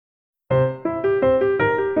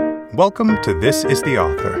Welcome to This is the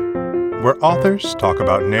Author, where authors talk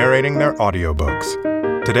about narrating their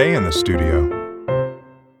audiobooks. Today in the studio.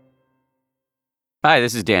 Hi,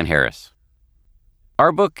 this is Dan Harris.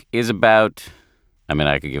 Our book is about,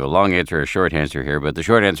 I could give a long answer or a short answer here, but the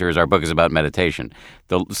short answer is our book is about meditation.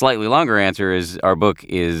 The slightly longer answer is our book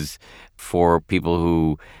is for people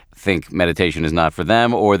who think meditation is not for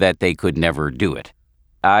them or that they could never do it.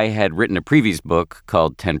 I had written a previous book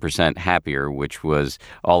called 10% Happier, which was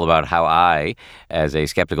all about how I, as a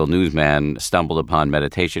skeptical newsman, stumbled upon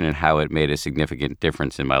meditation and how it made a significant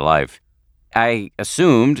difference in my life. I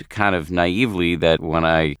assumed, kind of naively, that when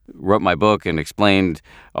I wrote my book and explained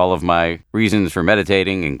all of my reasons for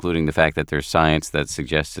meditating, including the fact that there's science that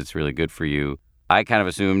suggests it's really good for you, I kind of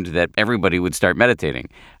assumed that everybody would start meditating.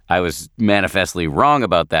 I was manifestly wrong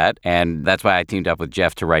about that, and that's why I teamed up with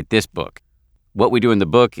Jeff to write this book. What we do in the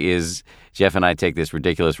book is Jeff and I take this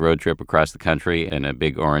ridiculous road trip across the country in a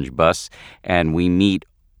big orange bus, and we meet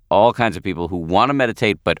all kinds of people who want to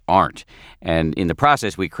meditate but aren't. And in the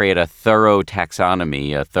process, we create a thorough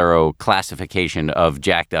taxonomy, a thorough classification of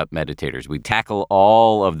jacked up meditators. We tackle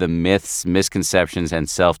all of the myths, misconceptions, and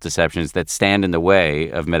self-deceptions that stand in the way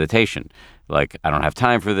of meditation. Like, I don't have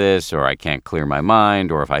time for this, or I can't clear my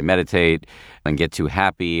mind, or if I meditate and get too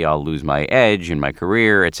happy, I'll lose my edge in my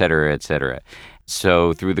career, et cetera, et cetera.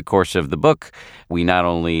 So through the course of the book, we not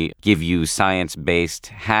only give you science-based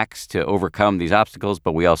hacks to overcome these obstacles,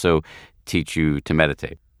 but we also teach you to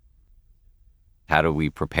meditate. How do we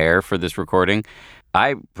prepare for this recording?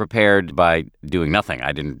 I prepared by doing nothing.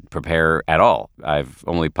 I didn't prepare at all. I've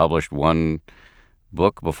only published one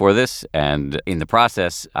book before this, and in the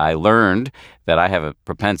process, I learned that I have a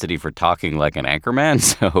propensity for talking like an anchorman,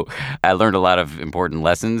 so I learned a lot of important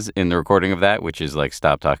lessons in the recording of that, which is like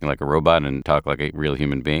stop talking like a robot and talk like a real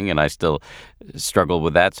human being, and I still struggled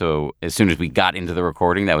with that, so as soon as we got into the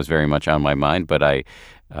recording, that was very much on my mind, but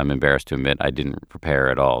I'm embarrassed to admit I didn't prepare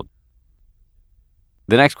at all.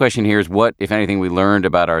 The next question here is what, if anything, we learned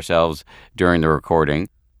about ourselves during the recording.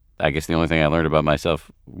 I guess the only thing I learned about myself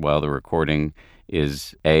while the recording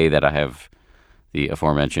is A, that I have the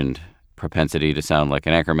aforementioned propensity to sound like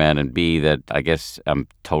an anchorman, and B, that I guess I'm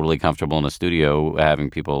totally comfortable in a studio having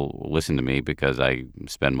people listen to me because I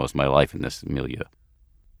spend most of my life in this milieu.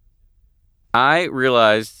 I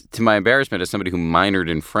realized, to my embarrassment as somebody who minored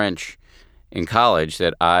in French in college,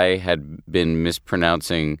 that I had been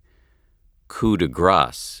mispronouncing coup de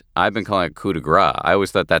grace. I've been calling it coup de grace. I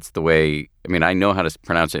always thought that's the way, I know how to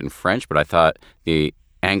pronounce it in French, but I thought the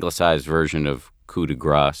anglicized version of coup de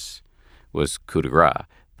grace was coup de grace.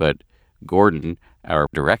 But Gordon, our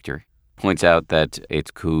director, points out that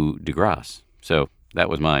it's coup de grace. So that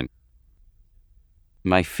was mine.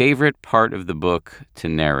 My favorite part of the book to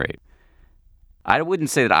narrate. I wouldn't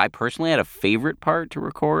say that I personally had a favorite part to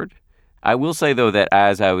record. I will say, though, that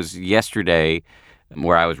as I was yesterday,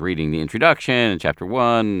 where I was reading the introduction in chapter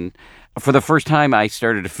 1, for the first time, I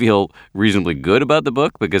started to feel reasonably good about the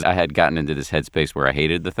book because I had gotten into this headspace where I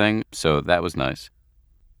hated the thing, so that was nice.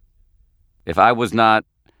 If I was not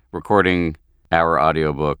recording our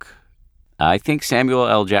audiobook, I think Samuel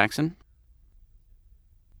L. Jackson.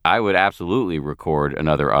 I would absolutely record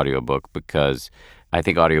another audiobook because I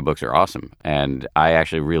think audiobooks are awesome, and I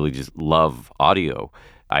actually really just love audio.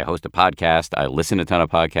 I host a podcast, I listen to a ton of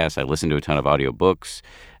podcasts, I listen to a ton of audiobooks.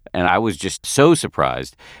 And I was just so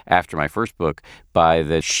surprised after my first book by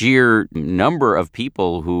the sheer number of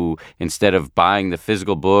people who, instead of buying the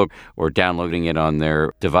physical book or downloading it on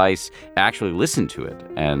their device, actually listen to it.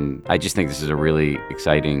 And I just think this is a really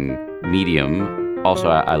exciting medium. Also,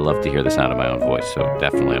 I love to hear the sound of my own voice, so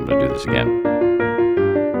definitely I'm going to do this again.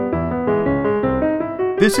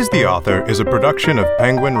 This is the Author is a production of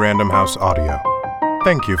Penguin Random House Audio.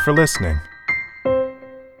 Thank you for listening.